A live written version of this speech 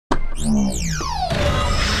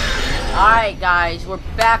Alright guys, we're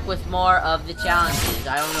back with more of the challenges.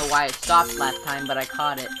 I don't know why it stopped last time, but I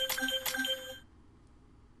caught it.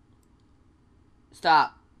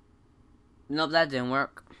 Stop. Nope, that didn't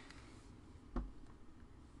work.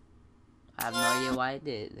 I have no idea why it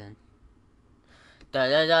did then.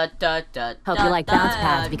 Hope you like bounce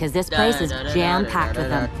pads because this place is jam-packed with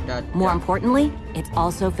them. More importantly, it's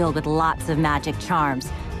also filled with lots of magic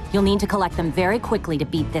charms. You'll need to collect them very quickly to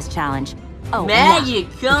beat this challenge. Oh, magic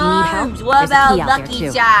charms! What about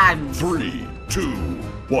lucky charms? 3, 2,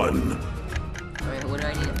 1. Wait, what do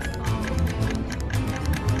I need?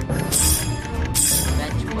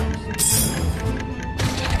 Bench quests.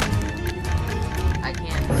 I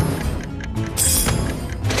can't.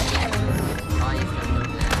 Oh, I used to do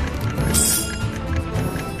that.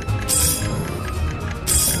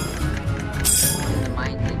 The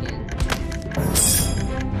mines again.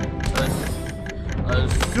 A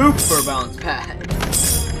super bounce pad.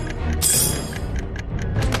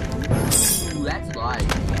 Ooh, that's a lot.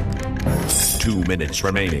 2 minutes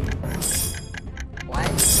remaining. Why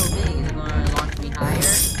is it so big? Is it going to launch me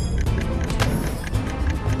higher?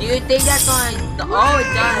 Do you think that's going to... Oh, it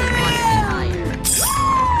does launch me higher.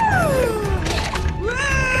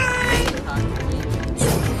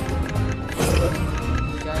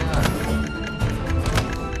 Shut up.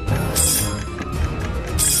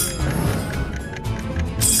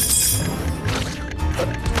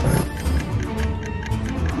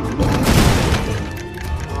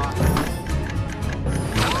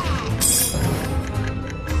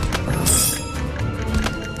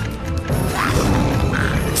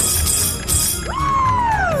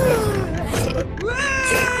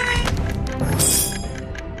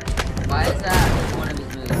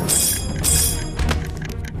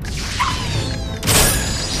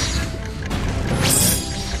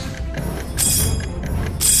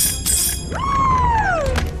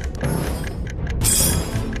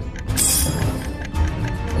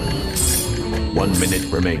 1 minute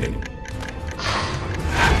remaining.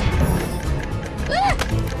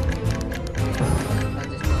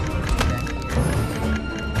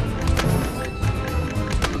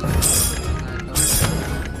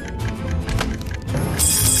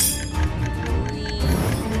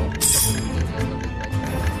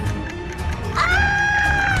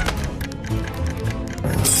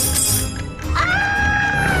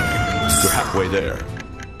 You're halfway there.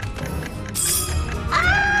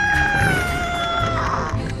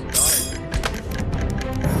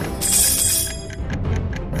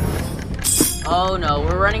 Oh no,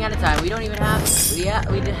 we're running out of time. We don't even have... we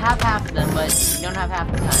have half of them, but we don't have half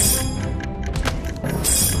the time.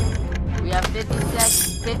 We have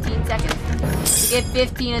 15 seconds to get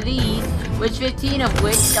 15 of these, which 15 of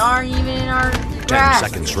which aren't even in our grasp. 10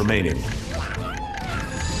 seconds remaining.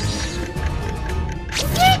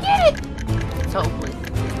 Can't get it! It's hopeless.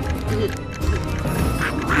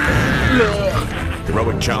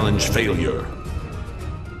 Heroic challenge failure.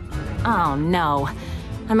 Oh no.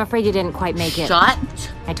 I'm afraid you didn't quite make it. Shut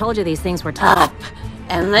I told you these things were tough. up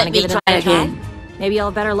and let me try again. Maybe you'll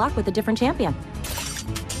have better luck with a different champion.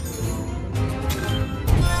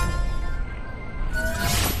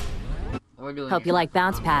 Hope you like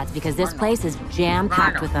bounce pads because this place is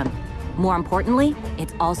jam-packed with them. More importantly,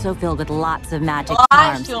 it's also filled with lots of magic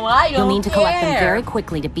charms. You'll need to collect them very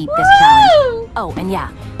quickly to beat this challenge. Oh, and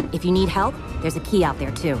yeah, if you need help, there's a key out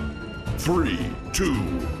there too. 3, 2,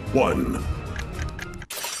 1.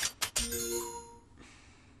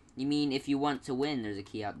 You mean if you want to win, there's a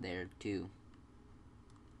key out there too.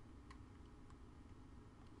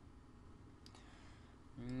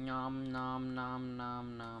 Nom nom nom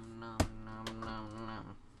nom nom nom nom nom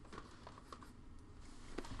nom.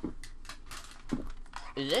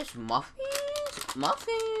 Is this muffins?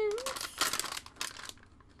 Muffins?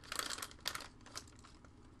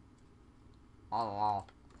 Oh,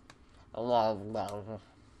 wow.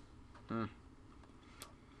 Hmm.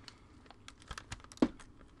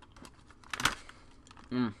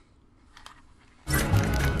 Mm.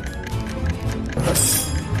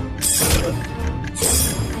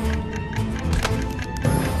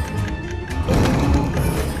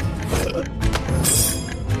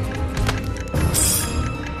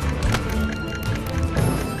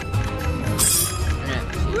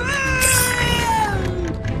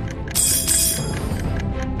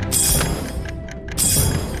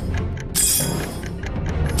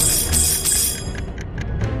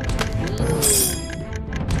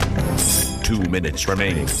 2 minutes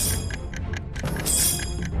remaining.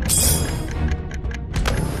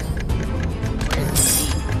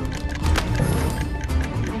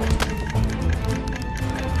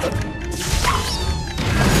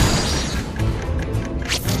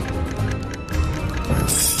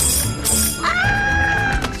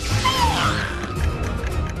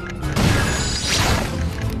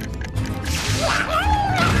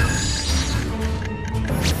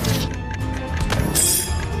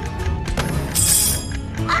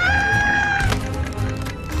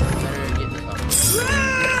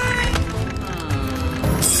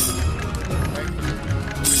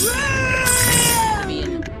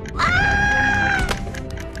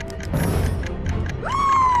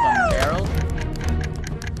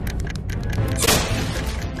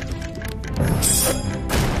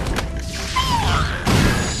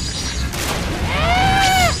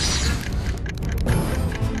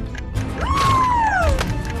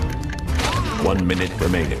 1 minute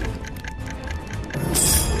remaining.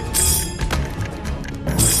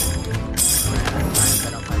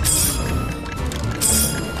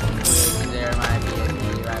 There might be a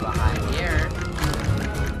key right behind here.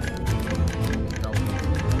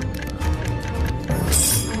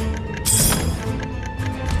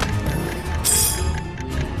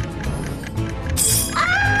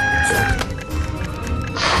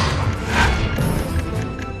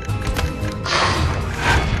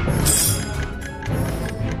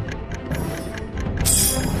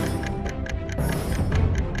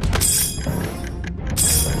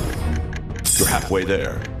 You're halfway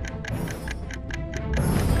there.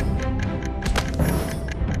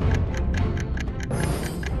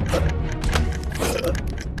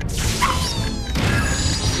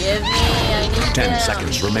 Give me, I need 10 them.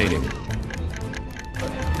 seconds remaining.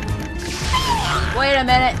 Wait a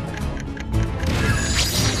minute.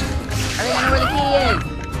 I think I know where the key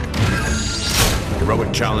is.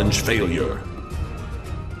 Heroic challenge failure.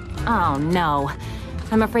 Oh, no.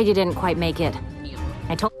 I'm afraid you didn't quite make it.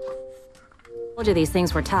 I told you these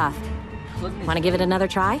things were tough. Want to give it another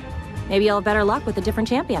try? Maybe you'll have better luck with a different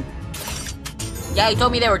champion. Yeah, you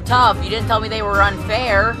told me they were tough. You didn't tell me they were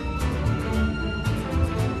unfair.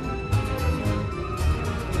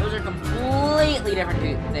 Those are completely different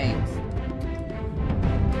things.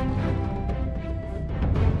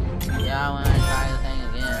 Yeah, I want to try the thing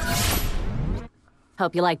again.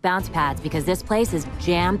 Hope you like bounce pads because this place is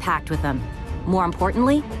jam-packed with them. More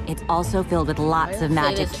importantly, it's also filled with lots of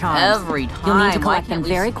magic charms. Every time. You'll need to Why collect can't them we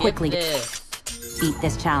very skip quickly to this? beat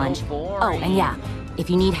this challenge. So boring. Oh, and yeah, if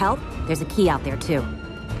you need help, there's a key out there too.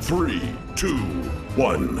 3, 2,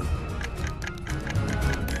 1.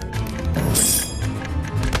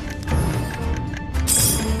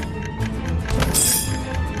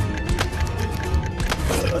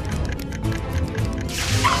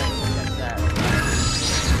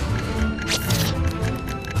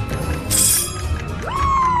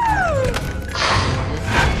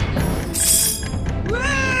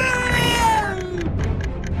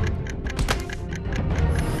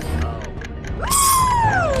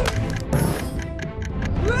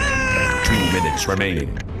 Remaining.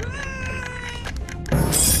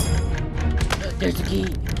 There's the key.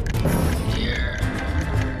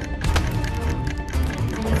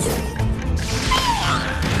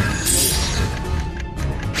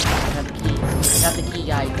 I got the key,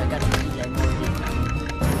 guys. I got the key. I know it is.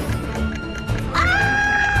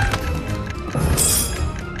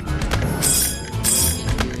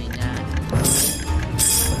 Keep doing that.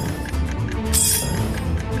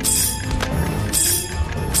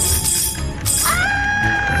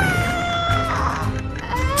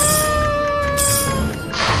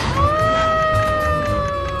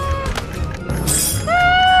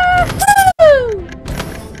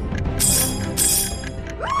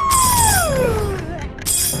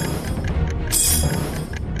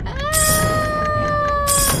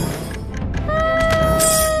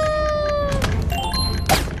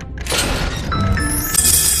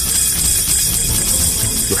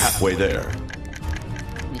 You're halfway there.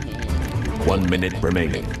 1 minute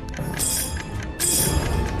remaining.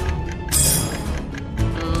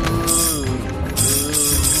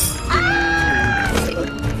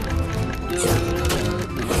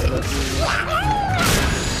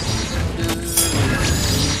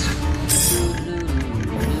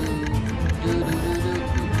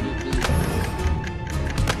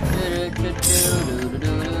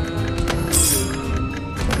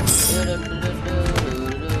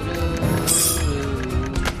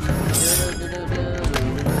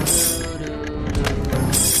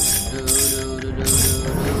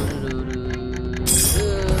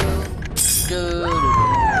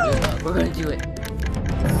 We're gonna do it.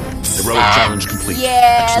 Heroic challenge complete.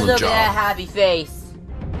 Yeah, Excellent look job. at that happy face.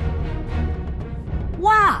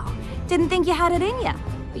 Wow! Didn't think you had it in you.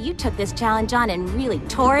 But you took this challenge on and really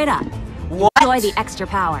tore it up. What? Enjoy the extra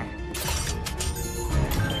power.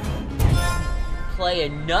 Play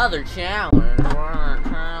another challenge. What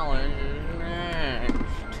challenge is next?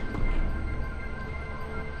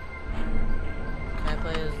 Can I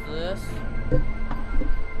play as this?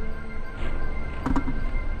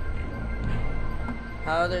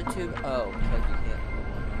 How are there two? Oh, because you can't.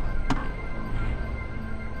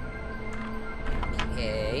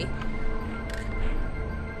 Okay.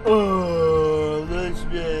 Oh, let's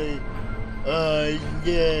play.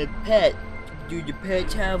 The pet. Do the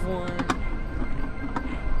pets have one?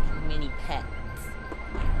 Mini pets.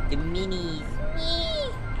 The minis.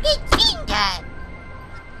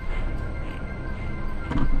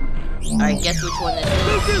 Alright, guess which one this is.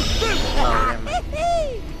 Oh, never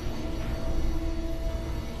mind.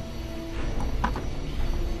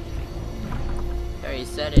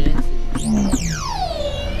 set it into.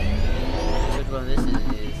 Which one this is?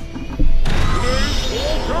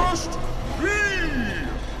 Just leave.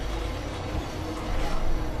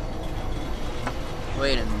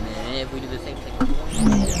 Wait a minute, if we do the same thing.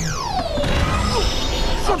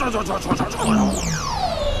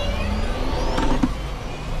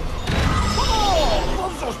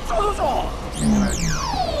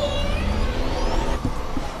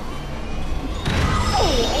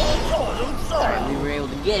 Alright, we were able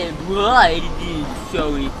to get it, but it didn't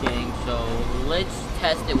show anything, so let's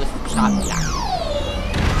test it with some chop chop.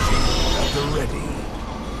 Ready.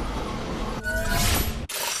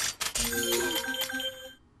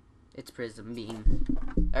 It's Prism Beam.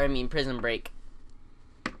 Or I mean Prism Break.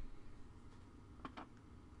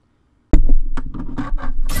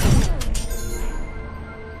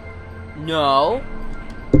 No.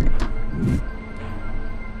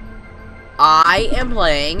 I am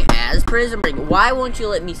playing as Prism Break. Why won't you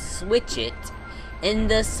let me switch it in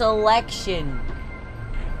the selection?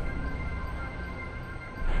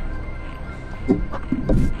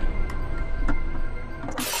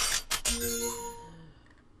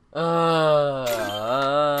 I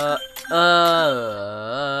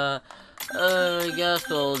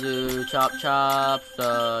guess I'll do chop chops.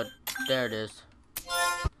 There it is.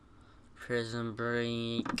 Prism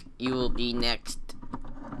Break. You will be next.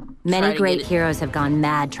 Many great heroes have gone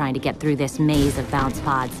mad trying to get through this maze of bounce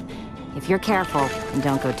pods. If you're careful and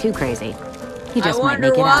don't go too crazy, you just might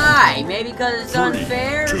make it out. Why? Maybe because it's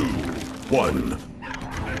unfair? 3, 2, 1.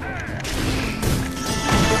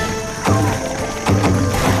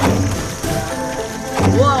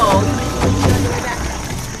 Whoa!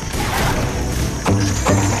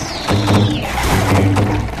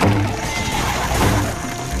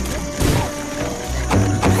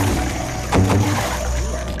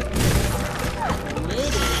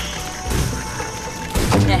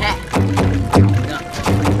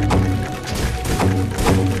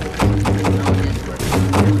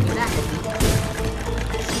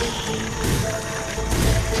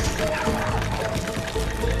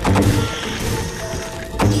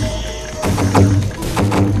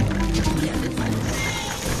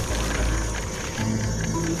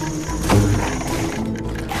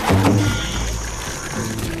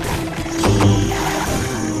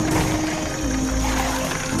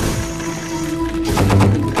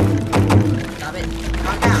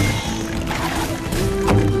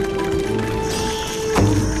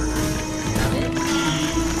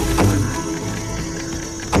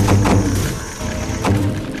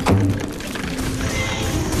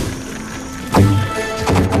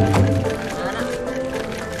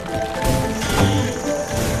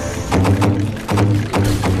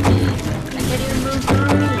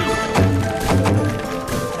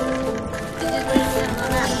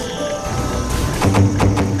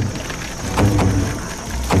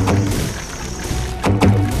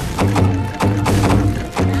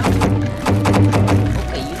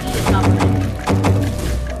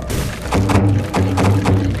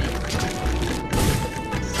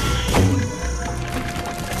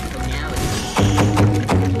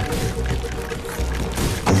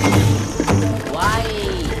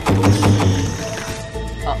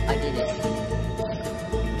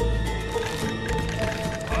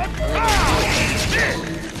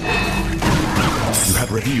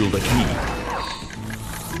 Reveal the key.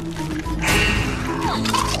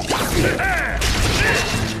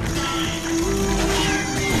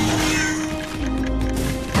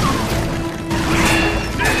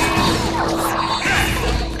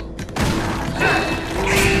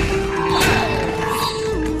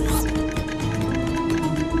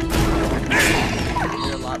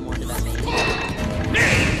 There's a lot more to that maze.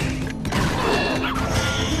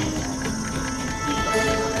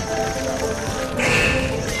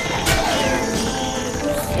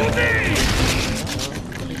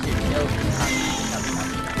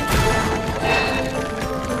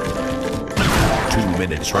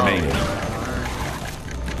 Minutes remaining.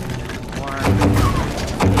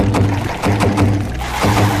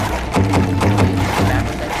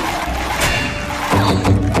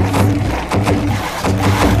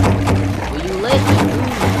 Will you let me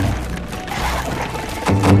move?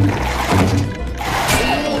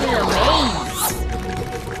 This is a maze.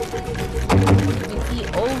 You can see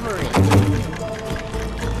over it.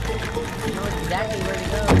 You know exactly where to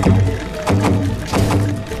go.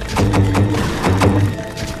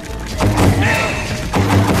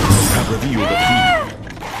 Reveal the key.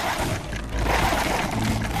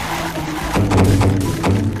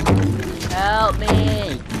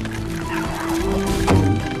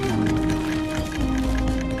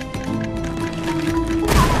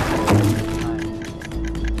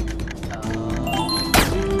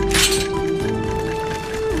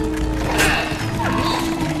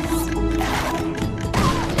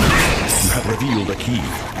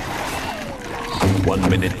 1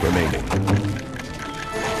 minute remaining.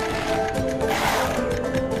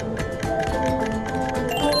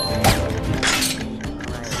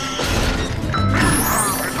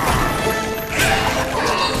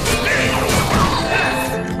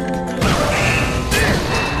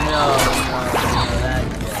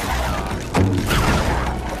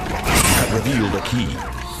 Revealed a key.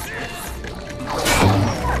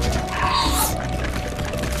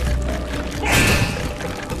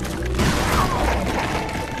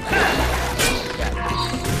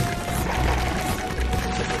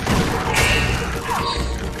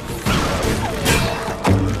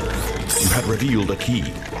 You have revealed a key.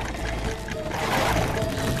 Get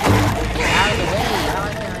out of the way. How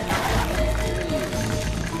can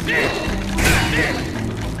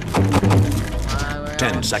I not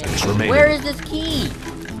 10 seconds remaining. Where is this key?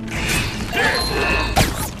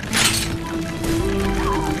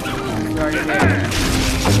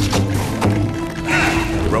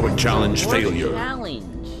 Heroic challenge failure. Challenge.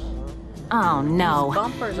 Oh no.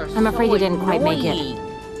 Bumpers are I'm afraid so you didn't quite make it. annoying.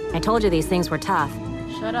 I told you these things were tough.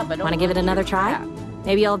 Shut up, I don't Want to give it another try? crap.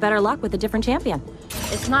 Maybe you'll have better luck with a different champion.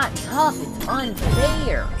 It's not tough, it's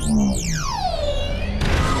unfair.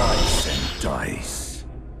 Slice and dice.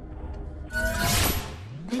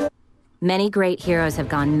 Many great heroes have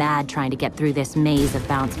gone mad trying to get through this maze of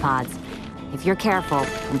bounce pods. If you're careful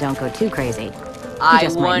and don't go too crazy, you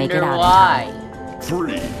just might make it out in time. why.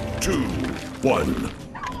 3, 2, 1.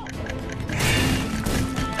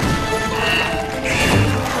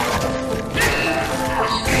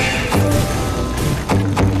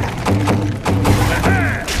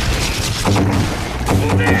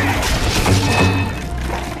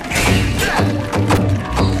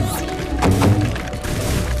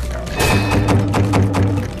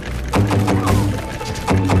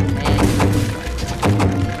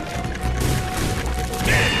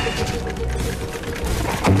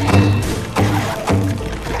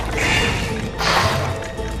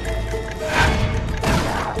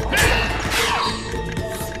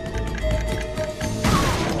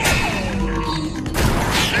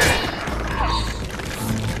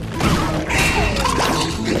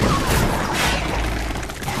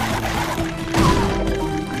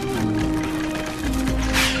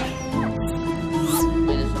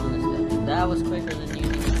 That was quicker than you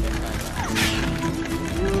did.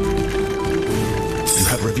 You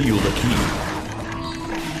have revealed a key.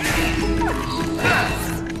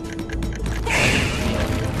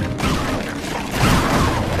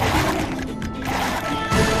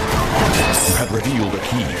 You have revealed a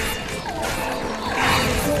key.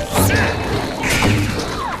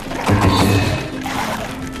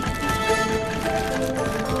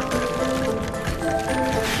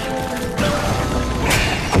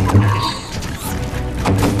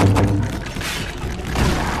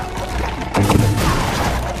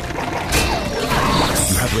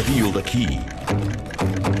 You have revealed a key.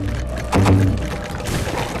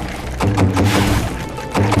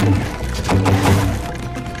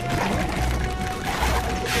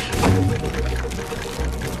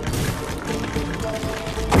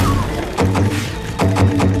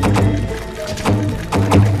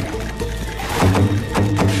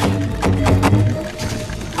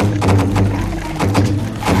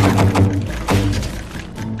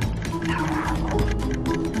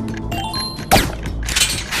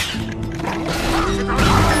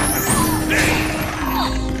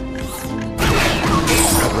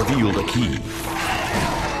 Revealed a key.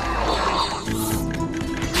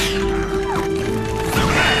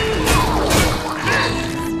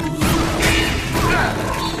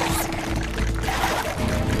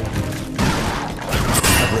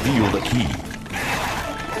 Have revealed a key.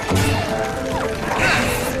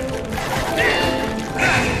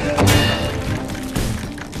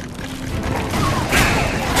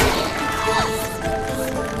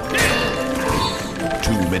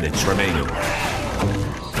 Minutes remaining. You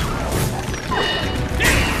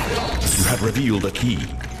have revealed a key.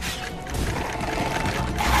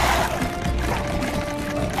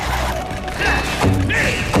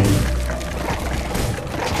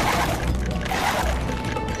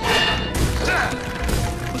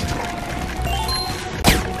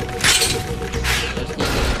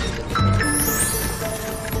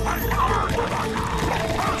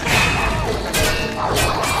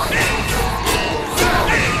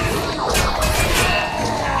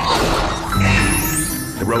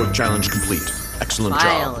 Heroic challenge complete. Excellent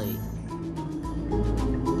Finally. job.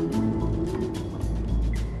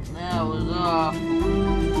 That was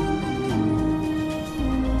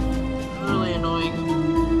really annoying.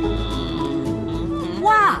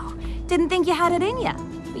 Wow! Didn't think you had it in ya.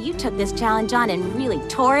 But you took this challenge on and really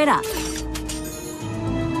tore it up.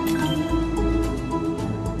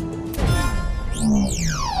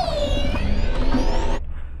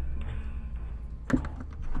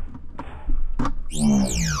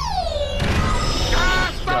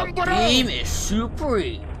 team is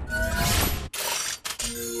supreme.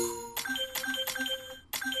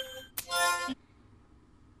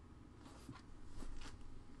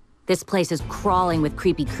 This place is crawling with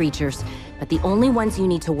creepy creatures, but the only ones you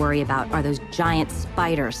need to worry about are those giant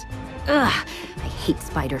spiders. Ugh, I hate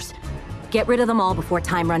spiders. Get rid of them all before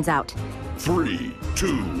time runs out. 3,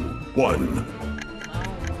 2, 1.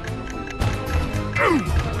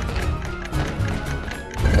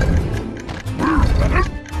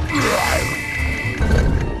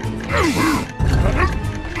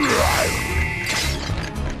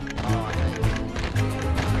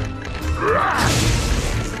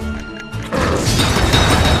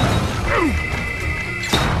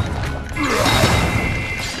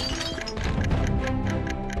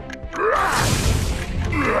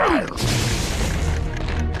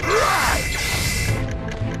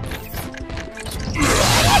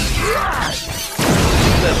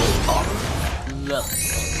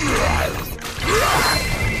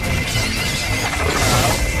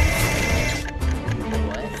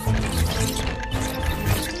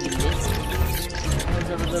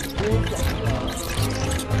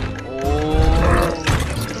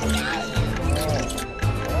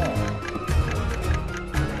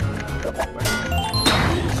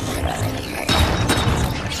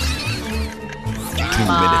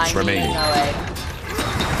 Remaining.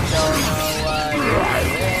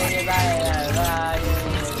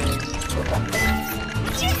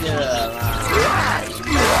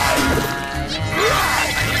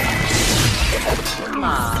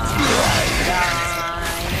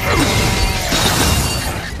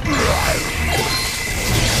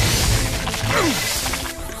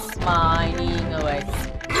 Mining away.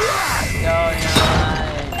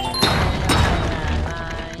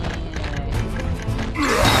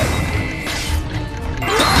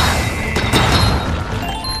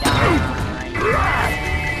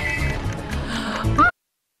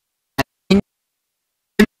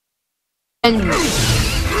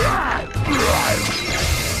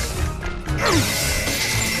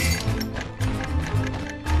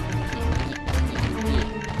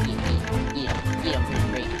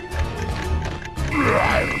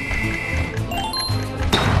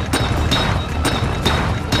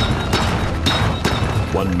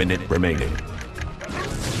 One minute remaining.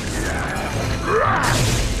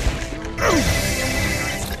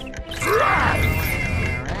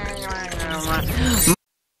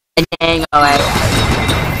 Hang away.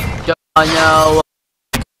 Don't know.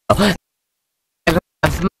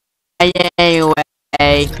 Anyway.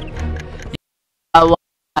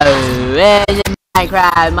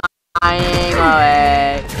 Minecraft mining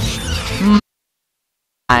away.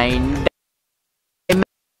 Mine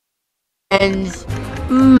diamonds.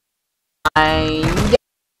 Mine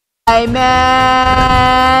diamonds.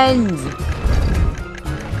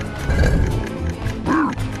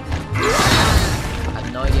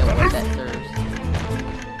 No idea what that serves.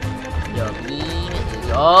 Your beam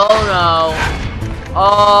is. Oh no!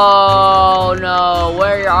 Oh no!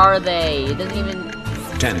 Where are they? It doesn't even.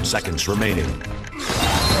 10 seconds remaining.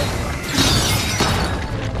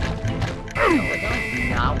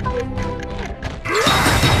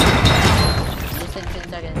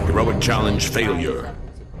 Heroic challenge failure.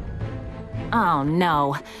 Oh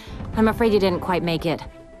no. I'm afraid you didn't quite make it.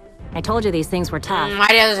 I told you these things were tough. Why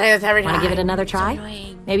do you say this every time? Want to give it another try?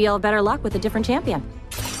 Maybe you'll have better luck with a different champion.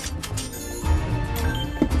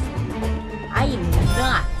 I am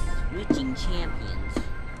not switching champions.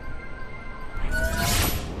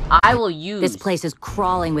 I will use... This place is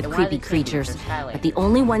crawling with creepy creatures, but the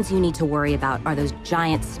only ones you need to worry about are those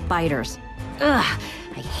giant spiders. Ugh,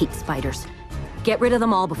 I hate spiders. Get rid of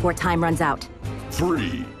them all before time runs out.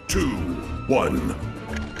 3, 2, 1.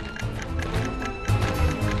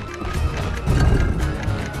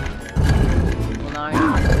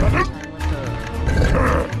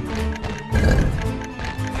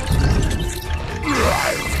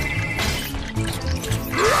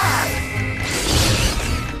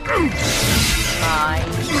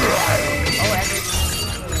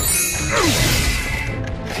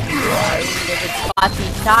 If it's Spotty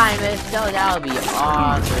time, so that would be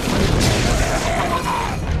awesome.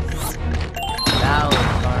 That would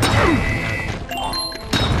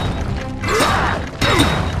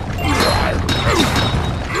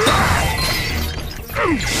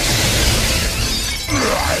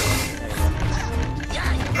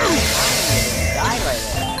die right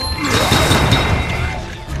there.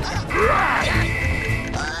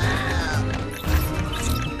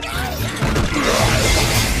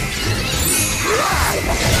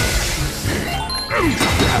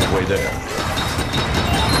 Halfway there.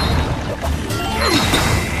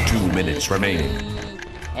 2 minutes remaining.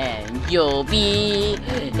 And and you'll be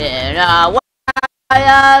in a world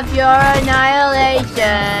of your annihilation.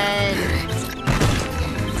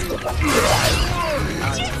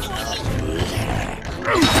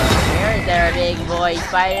 Is there a big boy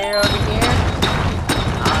spider over here?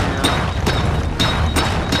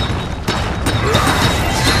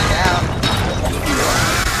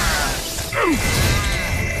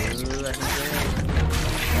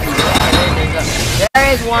 I don't know.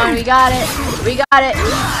 There is one. We got it. We got it.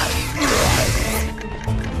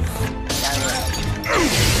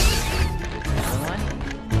 Another one.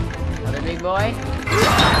 Another big boy.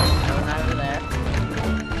 No, not over there.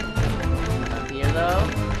 Up here though.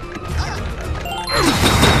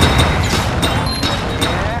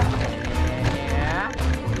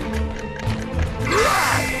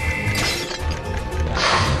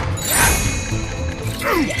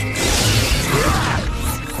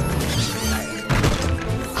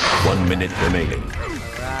 One minute remaining.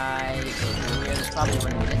 Right. There's probably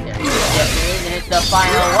one in there. Yep, it's the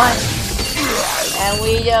final one. And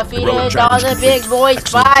we defeated all the big boy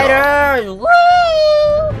spiders! Woo!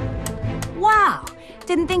 Wow!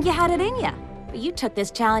 Didn't think you had it in ya. But you took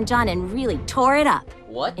this challenge on and really tore it up.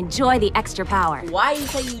 What? Enjoy the extra power. Why you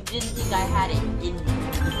say you didn't think I had it in me?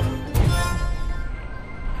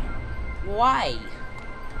 Why?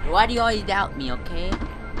 Why do you always doubt me, okay?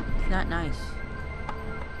 It's not nice.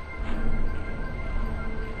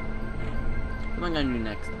 What am I gonna do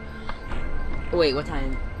next? Wait, what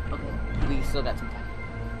time? Okay, we still got some time.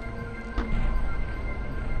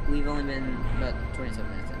 We've only been about 27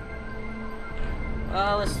 minutes in.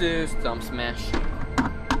 Let's do Stump Smash.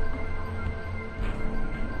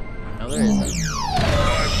 No, there isn't.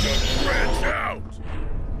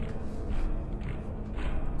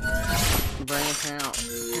 Branch out.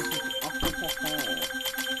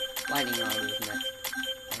 Lightning rod is next.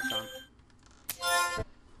 Thanks, on.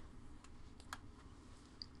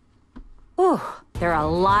 Ooh, there are a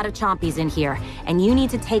lot of chompies in here, and you need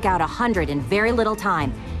to take out 100 in very little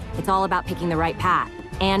time. It's all about picking the right path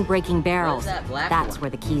and breaking barrels. That black That's one? where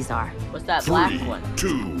the keys are. What's that black 3, one?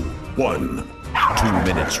 2, 1. 2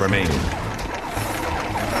 minutes remaining.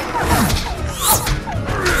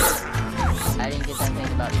 I didn't get that thing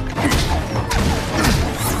about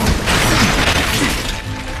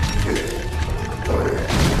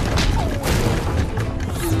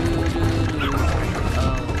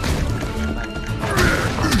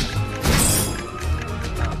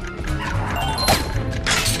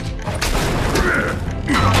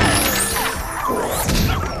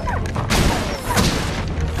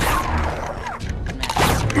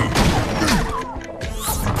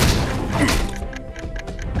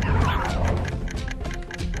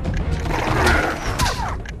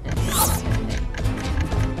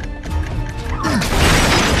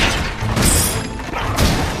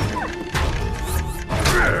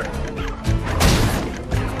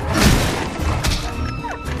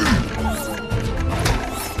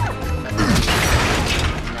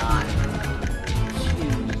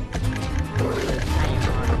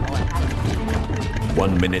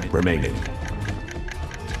Minute remaining.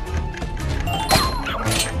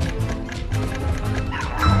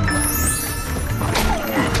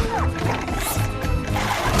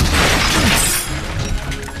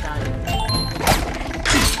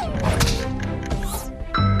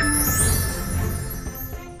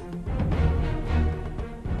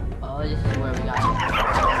 Oh, this is where we got it.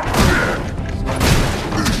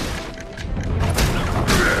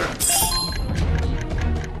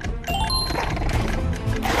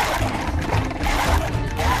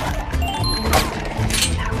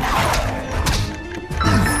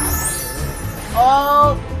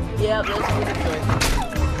 Oh, yeah, this is a good choice.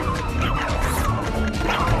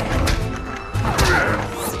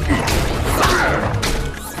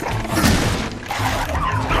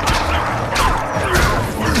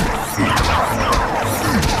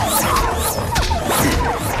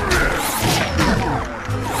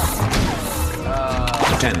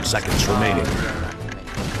 10 seconds remaining.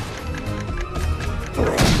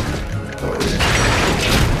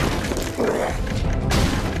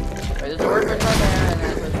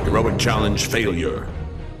 Heroic challenge failure.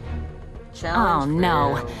 Oh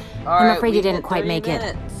no. I'm afraid you didn't quite make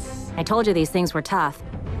it. I told you these things were tough.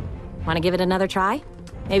 Want to give it another try?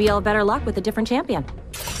 Maybe you'll have better luck with a different champion.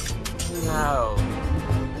 No.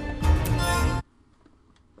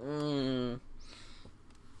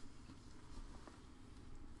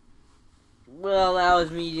 Well, that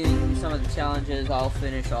was me doing some of the challenges. I'll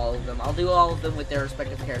finish all of them. I'll do all of them with their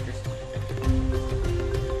respective characters.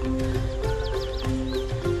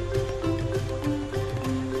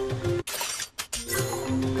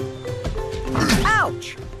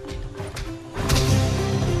 Ouch!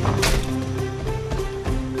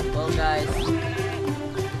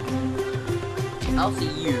 I'll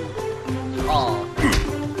see you all in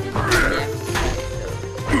the next episode.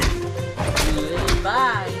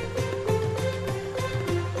 Goodbye.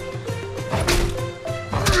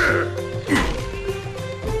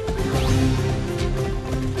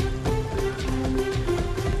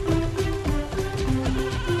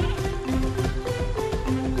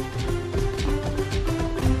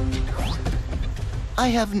 I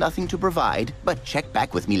have nothing to provide, but check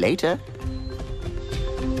back with me later.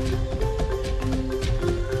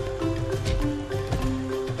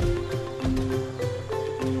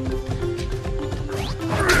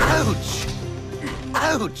 Ouch!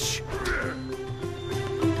 Ouch!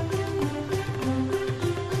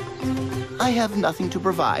 I have nothing to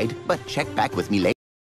provide, but check back with me later.